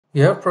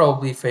You have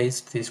probably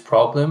faced this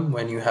problem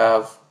when you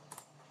have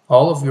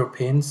all of your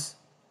pins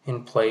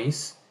in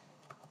place,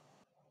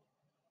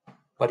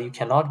 but you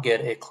cannot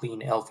get a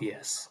clean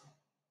LVS.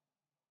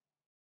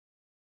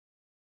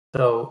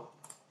 So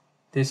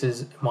this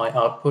is my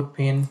output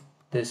pin,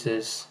 this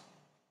is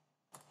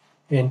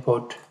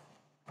input,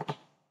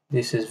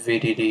 this is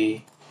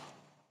VDD,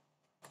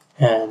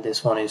 and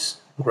this one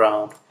is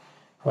ground.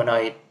 When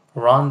I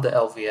run the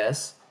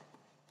LVS,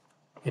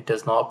 it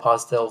does not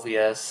pass the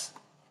LVS,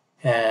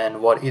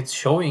 and what it's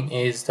showing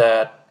is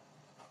that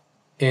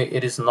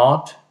it is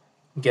not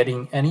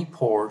getting any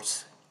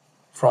ports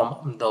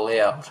from the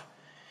layout.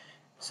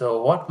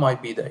 So what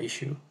might be the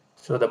issue?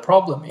 So the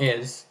problem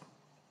is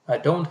I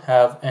don't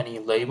have any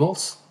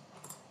labels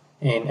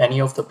in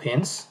any of the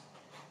pins,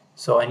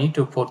 so I need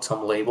to put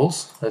some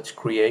labels. Let's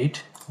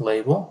create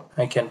label.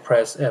 I can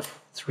press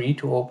F3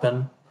 to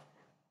open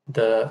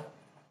the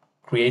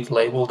create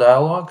label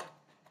dialog,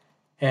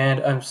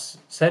 and I'm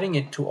setting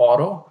it to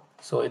auto,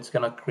 so it's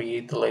gonna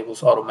create the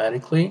labels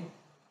automatically,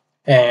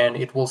 and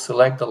it will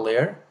select the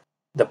layer.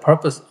 The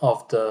purpose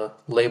of the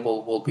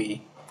label will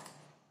be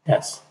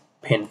as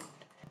pin.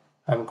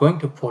 I'm going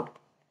to put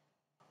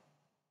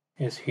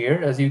is here.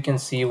 As you can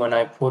see, when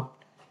I put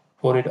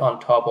it on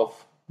top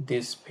of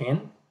this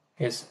pin,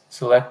 is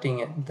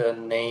selecting the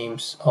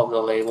names of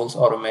the labels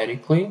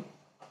automatically,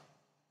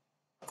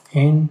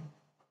 in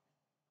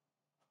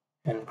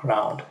and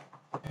ground.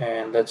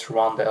 And let's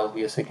run the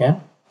LVS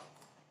again.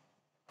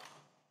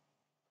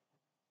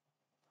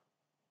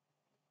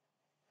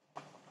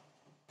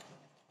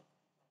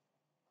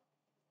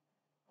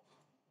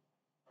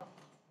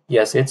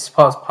 Yes, it's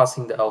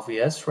passing the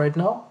LVS right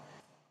now.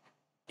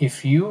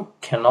 If you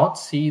cannot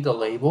see the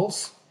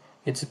labels,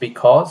 it's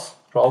because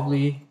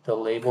probably the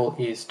label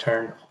is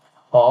turned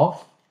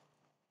off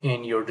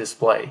in your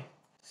display.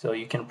 So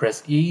you can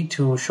press E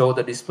to show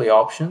the display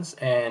options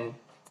and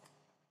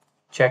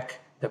check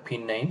the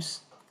pin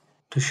names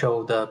to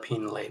show the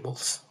pin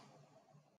labels.